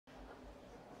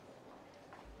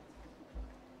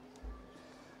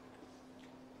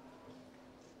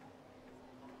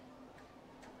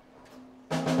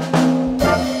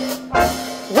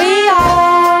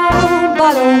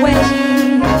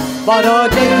But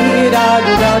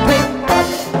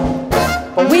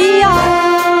we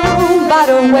are by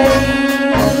the way.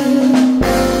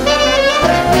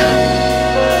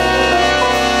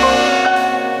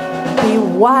 Be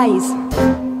wise,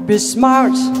 be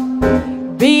smart,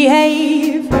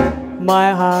 behave,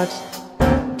 my heart.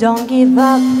 Don't give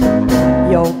up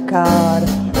your card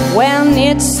when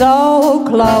it's so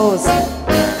close.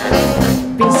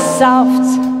 Be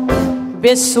soft,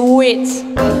 be sweet,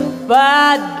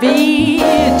 but be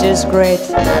discreet.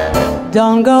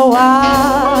 Don't go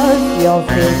off your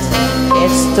feet.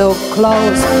 It's too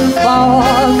close for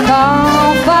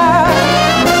comfort.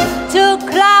 Too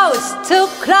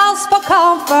close for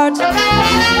comfort.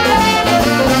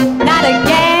 Not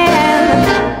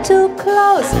again. Too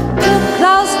close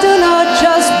to know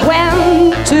just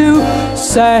when to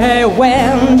say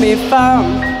when. Be firm,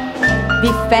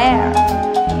 be fair,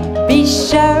 be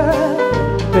sure,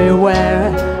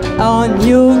 beware. On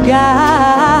you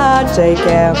guard, take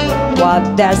care.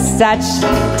 What there's such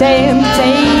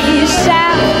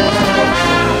temptation.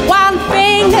 One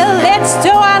thing leads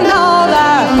to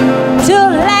another. Too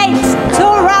late to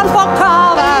run for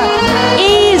cover.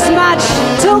 Is much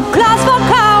too close for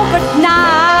comfort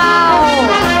now.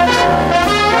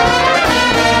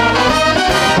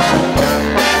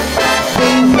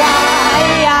 Be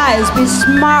wise, be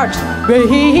smart,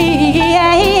 behave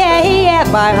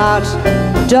by heart.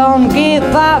 Don't give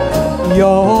up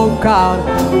your card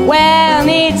when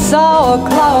it's so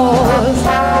close.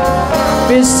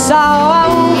 Be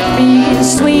soft, be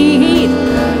sweet,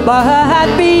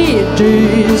 but be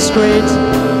discreet.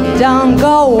 Don't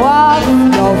go off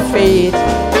your feet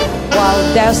while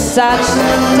there's such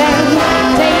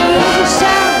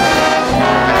temptation.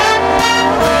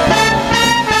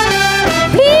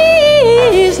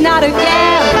 Please, not again.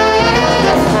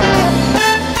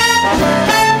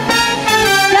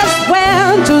 Just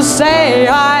when to say,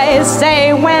 I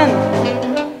say when.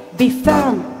 Be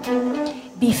firm,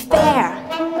 be fair,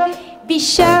 be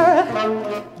sure,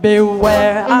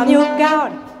 beware on your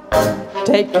guard.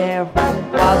 Take care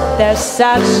while there's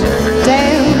such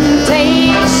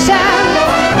temptation.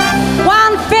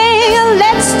 One thing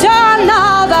leads to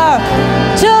another.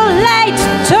 Too late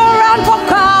to run for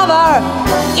cover.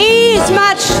 Is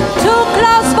much too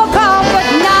close for comfort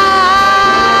now.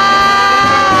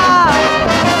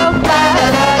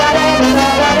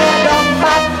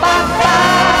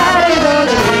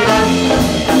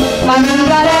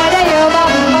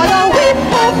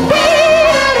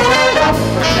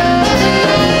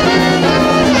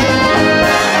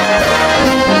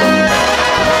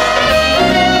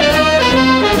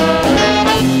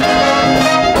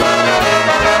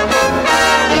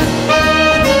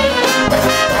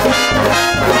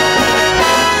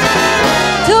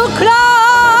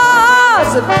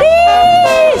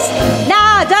 Please,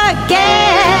 not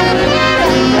again.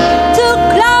 Too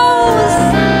close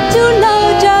to know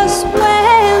just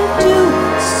when to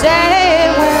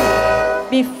say when.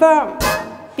 Be firm,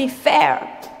 be fair,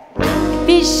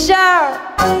 be sure,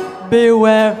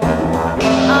 beware.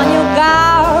 On your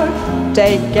guard,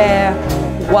 take care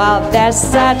while there's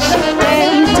such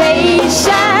temptation.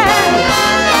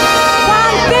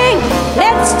 One thing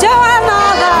leads to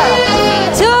another.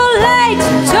 Too late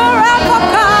to run for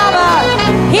cover.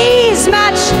 He's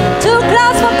much too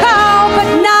close for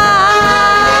comfort now.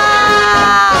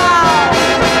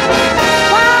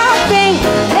 One thing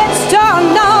leads to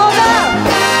another.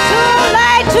 Too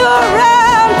late to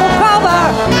run for cover.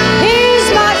 He's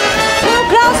much too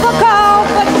close for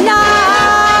comfort now.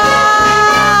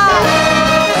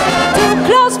 Too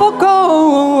close for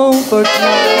comfort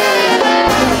now.